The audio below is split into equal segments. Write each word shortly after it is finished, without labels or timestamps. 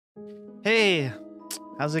Hey,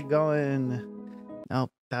 how's it going? Oh,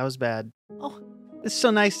 that was bad. Oh, it's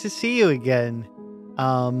so nice to see you again.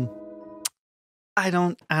 Um, I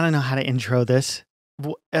don't know how to intro this.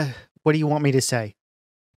 What do you want me to say?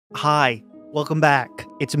 Hi, welcome back.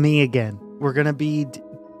 It's me again. We're gonna be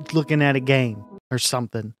looking at a game or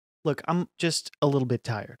something. Look, I'm just a little bit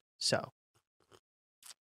tired, so.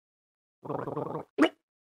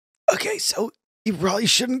 Okay, so you probably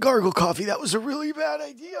shouldn't gargle coffee. That was a really bad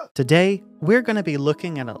idea. Today, we're going to be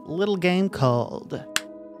looking at a little game called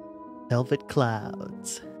Velvet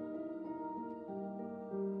Clouds.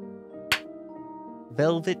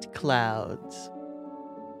 Velvet Clouds.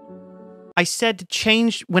 I said to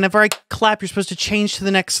change, whenever I clap, you're supposed to change to the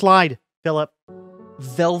next slide, Philip.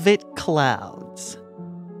 Velvet Clouds.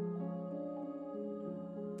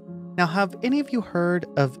 Now, have any of you heard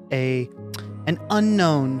of an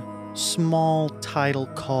unknown small title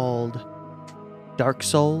called Dark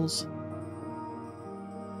Souls?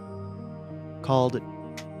 Called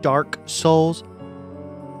Dark Souls?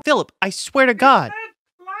 Philip, I swear to God.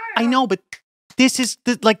 I know, but this is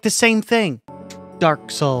like the same thing. Dark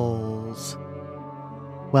Souls.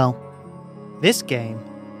 Well, this game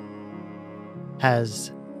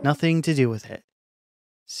has nothing to do with it.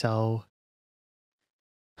 So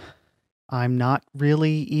I'm not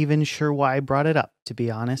really even sure why I brought it up, to be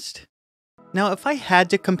honest. Now, if I had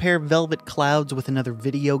to compare Velvet Clouds with another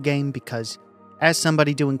video game, because as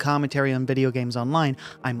somebody doing commentary on video games online,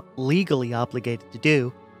 I'm legally obligated to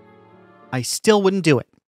do, I still wouldn't do it.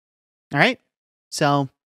 Alright? So,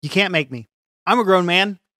 you can't make me. I'm a grown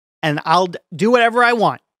man, and I'll do whatever I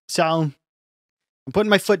want. So, I'm putting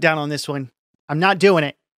my foot down on this one. I'm not doing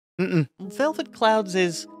it. Velvet Clouds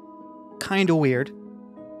is kind of weird.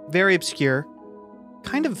 Very obscure,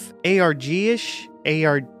 kind of ARG-ish,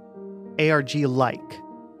 ARG-like,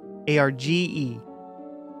 ARG-y,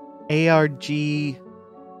 ARG-esque.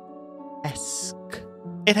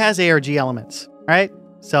 It has ARG elements, right?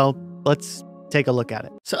 So let's take a look at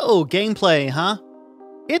it. So, gameplay, huh?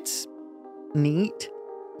 It's neat.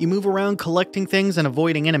 You move around collecting things and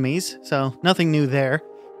avoiding enemies, so nothing new there.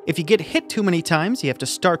 If you get hit too many times, you have to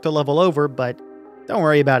start the level over, but don't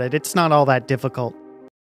worry about it. It's not all that difficult.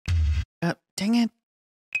 Dang it.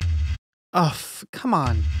 Oh, come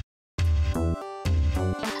on.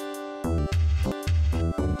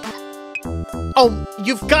 Oh,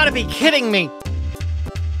 you've got to be kidding me.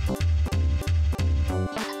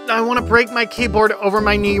 I want to break my keyboard over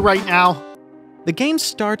my knee right now. The game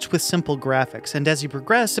starts with simple graphics, and as you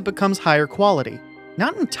progress, it becomes higher quality.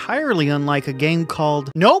 Not entirely unlike a game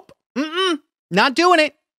called... Nope. Not doing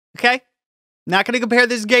it. Okay? Not going to compare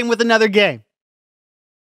this game with another game.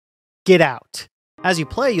 Get out. As you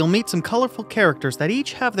play, you'll meet some colorful characters that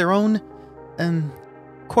each have their own,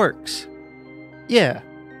 quirks. Yeah,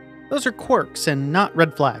 those are quirks and not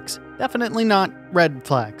red flags. Definitely not red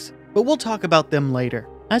flags. But we'll talk about them later.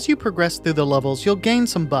 As you progress through the levels, you'll gain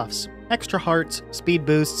some buffs. Extra hearts, speed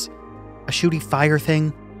boosts, a shooty fire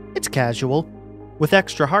thing. It's casual. With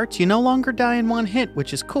extra hearts, you no longer die in one hit,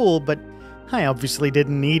 which is cool, but I obviously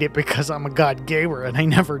didn't need it because I'm a god gamer and I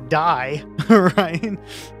never die, right?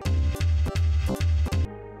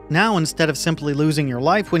 Now, instead of simply losing your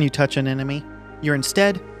life when you touch an enemy, you're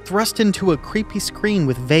instead thrust into a creepy screen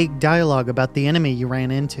with vague dialogue about the enemy you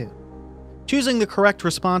ran into. Choosing the correct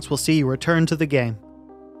response will see you return to the game.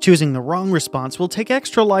 Choosing the wrong response will take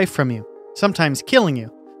extra life from you, sometimes killing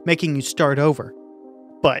you, making you start over.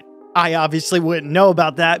 But I obviously wouldn't know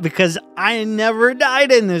about that because I never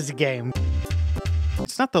died in this game.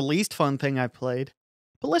 It's not the least fun thing I've played,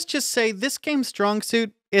 but let's just say this game's strong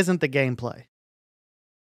suit isn't the gameplay.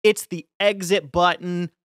 It's the exit button.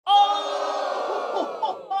 Oh!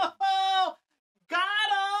 Got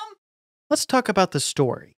him! Let's talk about the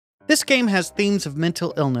story. This game has themes of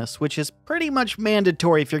mental illness, which is pretty much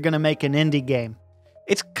mandatory if you're going to make an indie game.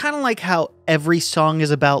 It's kind of like how every song is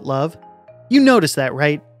about love. You notice that,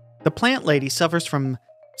 right? The plant lady suffers from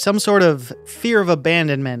some sort of fear of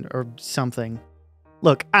abandonment or something.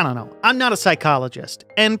 Look, I don't know. I'm not a psychologist,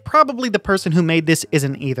 and probably the person who made this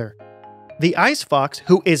isn't either. The ice fox,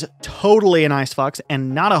 who is totally an ice fox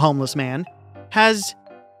and not a homeless man, has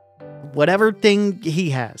whatever thing he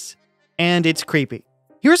has, and it's creepy.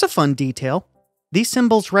 Here's a fun detail. These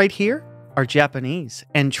symbols right here are Japanese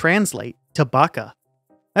and translate to baka.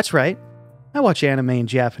 That's right. I watch anime in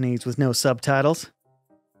Japanese with no subtitles.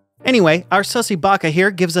 Anyway, our sussy baka here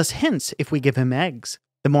gives us hints if we give him eggs.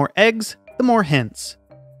 The more eggs, the more hints.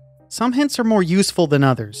 Some hints are more useful than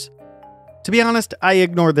others. To be honest, I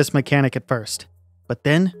ignored this mechanic at first, but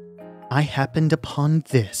then I happened upon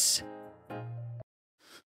this.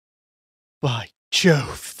 By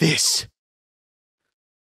Jove, this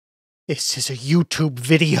is a YouTube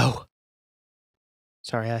video.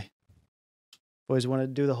 Sorry, I always wanted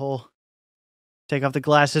to do the whole take off the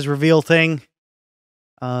glasses reveal thing.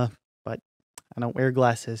 But I don't wear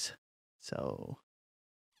glasses, so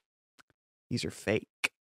these are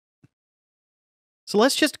fake. So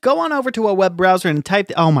let's just go on over to a web browser and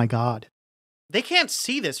type oh my god. They can't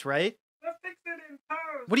see this, right? I'll fix it in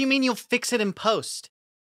post. What do you mean you'll fix it in post?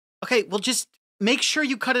 Okay, well just make sure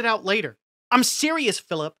you cut it out later. I'm serious,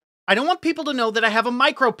 Philip. I don't want people to know that I have a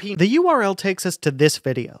micro penis. The URL takes us to this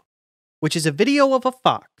video, which is a video of a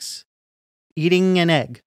fox eating an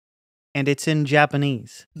egg, and it's in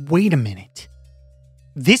Japanese. Wait a minute.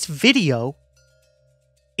 This video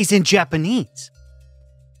is in Japanese,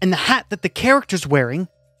 and the hat that the character's wearing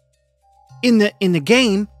in the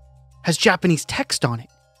game has Japanese text on it.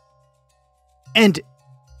 And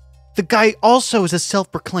the guy also is a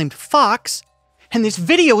self-proclaimed fox, and this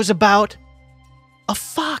video is about a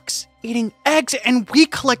fox eating eggs, and we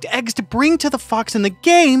collect eggs to bring to the fox in the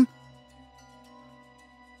game.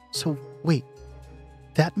 So, wait,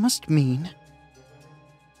 that must mean...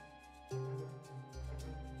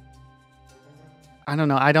 I don't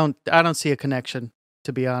know, I don't see a connection,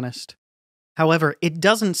 to be honest. However, it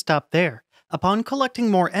doesn't stop there. Upon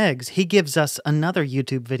collecting more eggs, he gives us another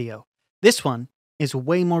YouTube video. This one is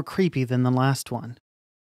way more creepy than the last one.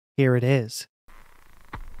 Here it is.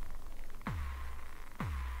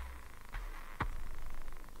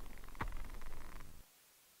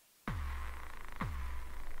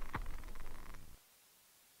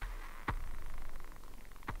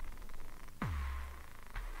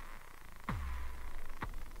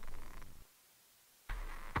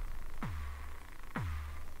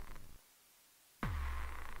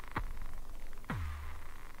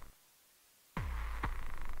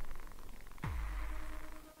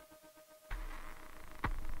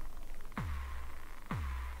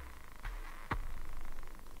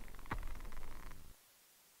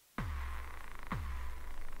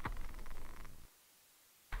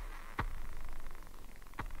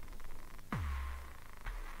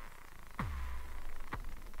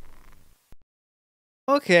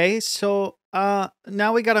 Okay, so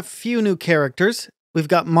now we got a few new characters. We've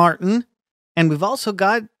got Martin, and we've also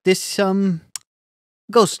got this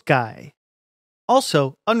ghost guy.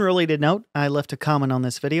 Also, unrelated note, I left a comment on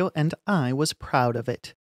this video, and I was proud of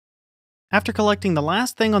it. After collecting the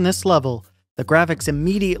last thing on this level, the graphics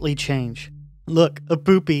immediately change. Look, a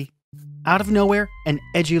poopy. Out of nowhere, an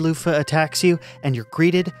edgy loofah attacks you, and you're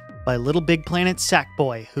greeted by Little Big Planet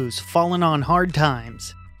Sackboy, who's fallen on hard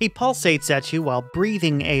times. He pulsates at you while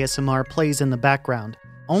breathing ASMR plays in the background,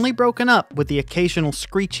 only broken up with the occasional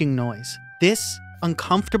screeching noise. This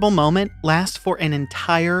uncomfortable moment lasts for an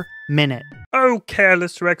entire minute. Oh,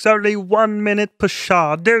 Careless Rex, only 1 minute per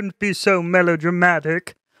shot. Don't be so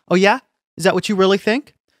melodramatic. Oh yeah? Is that what you really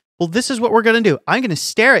think? Well, this is what we're gonna do. I'm gonna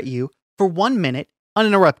stare at you for 1 minute,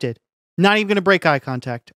 uninterrupted. Not even gonna break eye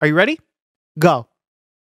contact. Are you ready? Go.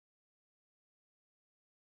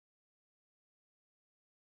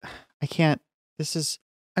 I can't.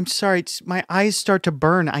 I'm sorry, my eyes start to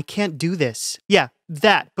burn. I can't do this. Yeah,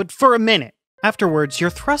 that, but for a minute. Afterwards, you're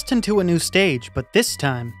thrust into a new stage, but this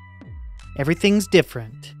time, everything's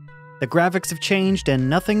different. The graphics have changed and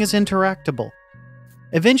nothing is interactable.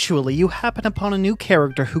 Eventually, you happen upon a new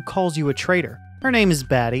character who calls you a traitor. Her name is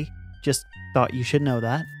Batty. Just thought you should know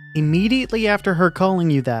that. Immediately after her calling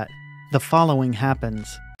you that, the following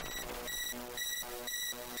happens.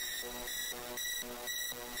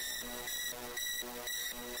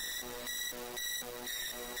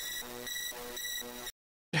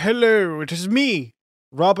 Hello, it is me,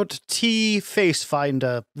 Robert T.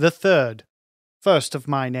 Facefinder III, first of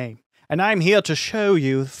my name. And I'm here to show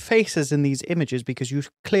you faces in these images because you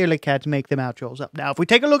clearly can't make them out yourself. Now, if we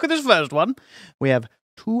take a look at this first one, we have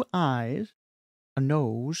 2 eyes, a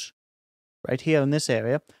nose, right here in this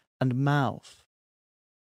area, and a mouth.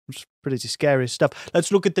 It's pretty scary stuff.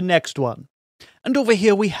 Let's look at the next one. And over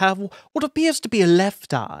here we have what appears to be a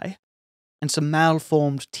left eye and some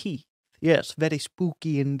malformed teeth. Yes, very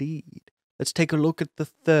spooky indeed. Let's take a look at the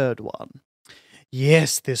third one.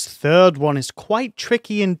 Yes, this third one is quite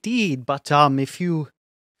tricky indeed, but if you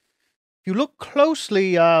look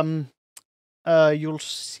closely, you'll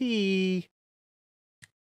see.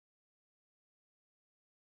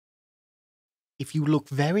 If you look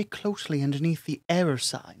very closely underneath the error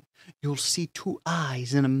sign, you'll see 2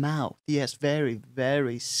 eyes and a mouth. Yes, very,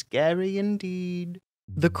 very scary indeed.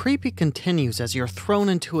 The creepy continues as you're thrown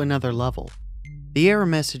into another level. The error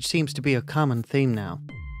message seems to be a common theme now.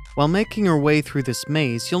 While making your way through this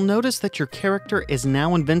maze, you'll notice that your character is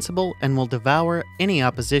now invincible and will devour any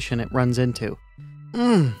opposition it runs into.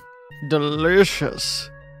 Delicious.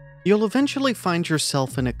 You'll eventually find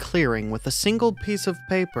yourself in a clearing with a single piece of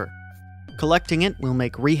paper. Collecting it will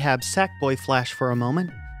make Rehab Sackboy flash for a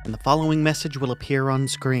moment, and the following message will appear on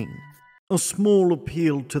screen. A small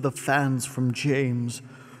appeal to the fans from James.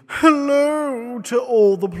 Hello to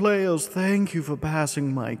all the players. Thank you for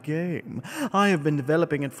passing my game. I have been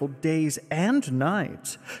developing it for days and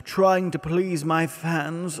nights, trying to please my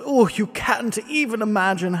fans. Oh, you can't even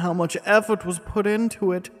imagine how much effort was put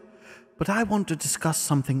into it. But I want to discuss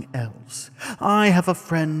something else. I have a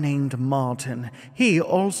friend named Martin. He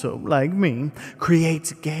also, like me,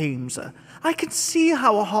 creates games. I can see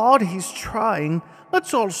how hard he's trying.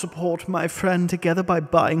 Let's all support my friend together by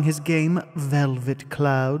buying his game, Velvet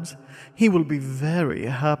Clouds. He will be very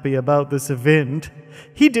happy about this event.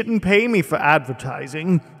 He didn't pay me for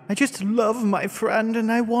advertising. I just love my friend and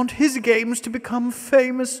I want his games to become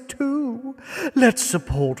famous too. Let's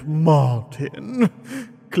support Martin.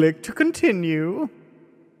 Click to continue.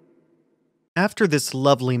 After this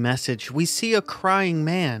lovely message, we see a crying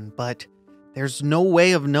man, but there's no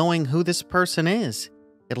way of knowing who this person is.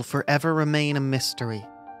 It'll forever remain a mystery.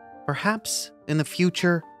 Perhaps, in the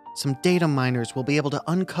future, some data miners will be able to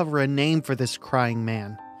uncover a name for this crying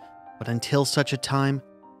man. But until such a time,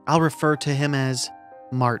 I'll refer to him as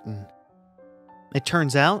Martin. It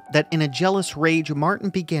turns out that in a jealous rage, Martin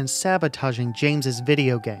began sabotaging James's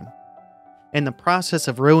video game. In the process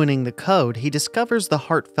of ruining the code, he discovers the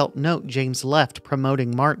heartfelt note James left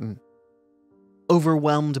promoting Martin.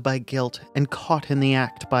 Overwhelmed by guilt and caught in the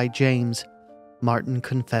act by James, Martin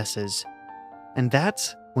confesses. And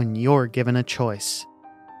that's when you're given a choice.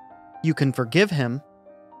 You can forgive him,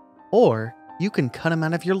 or you can cut him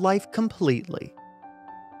out of your life completely.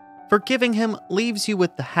 Forgiving him leaves you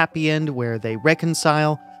with the happy end where they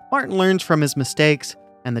reconcile, Martin learns from his mistakes,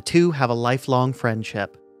 and the two have a lifelong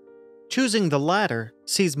friendship. Choosing the latter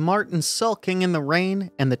sees Martin sulking in the rain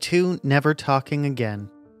and the two never talking again.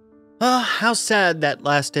 How sad that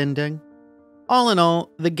last ending. All in all,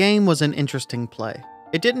 the game was an interesting play.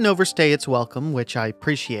 It didn't overstay its welcome, which I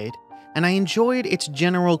appreciate, and I enjoyed its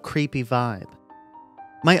general creepy vibe.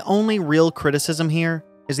 My only real criticism here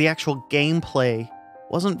is the actual gameplay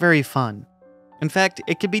wasn't very fun. In fact,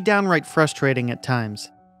 it could be downright frustrating at times.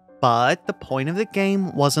 But the point of the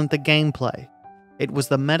game wasn't the gameplay. It was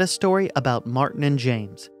the meta story about Martin and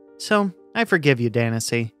James. So, I forgive you,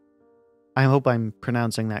 Danacy. I hope I'm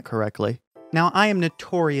pronouncing that correctly. Now, I am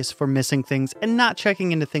notorious for missing things and not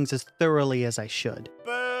checking into things as thoroughly as I should.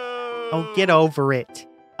 Oh, get over it.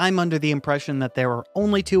 I'm under the impression that there are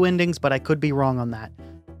only 2 endings, but I could be wrong on that.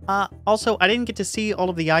 Also, I didn't get to see all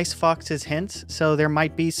of the Ice Fox's hints, so there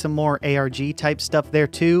might be some more ARG type stuff there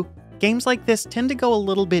too. Games like this tend to go a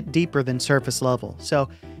little bit deeper than surface level, so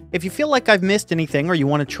if you feel like I've missed anything or you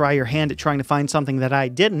want to try your hand at trying to find something that I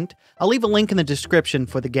didn't, I'll leave a link in the description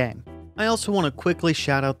for the game. I also want to quickly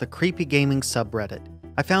shout out the Creepy Gaming subreddit.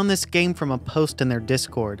 I found this game from a post in their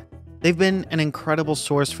Discord. They've been an incredible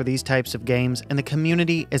source for these types of games, and the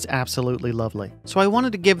community is absolutely lovely. So I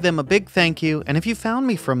wanted to give them a big thank you, and if you found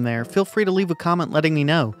me from there, feel free to leave a comment letting me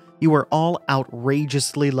know. You are all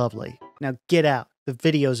outrageously lovely. Now get out. The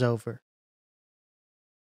video's over.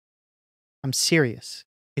 I'm serious.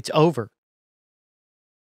 It's over.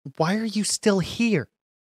 Why are you still here?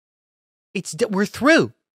 We're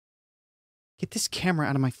through. Get this camera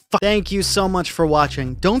out of my Thank you so much for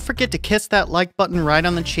watching. Don't forget to kiss that like button right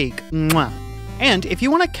on the cheek. Mwah. And if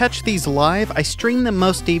you want to catch these live, I stream them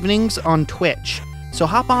most evenings on Twitch. So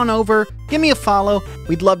hop on over, give me a follow.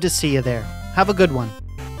 We'd love to see you there. Have a good one.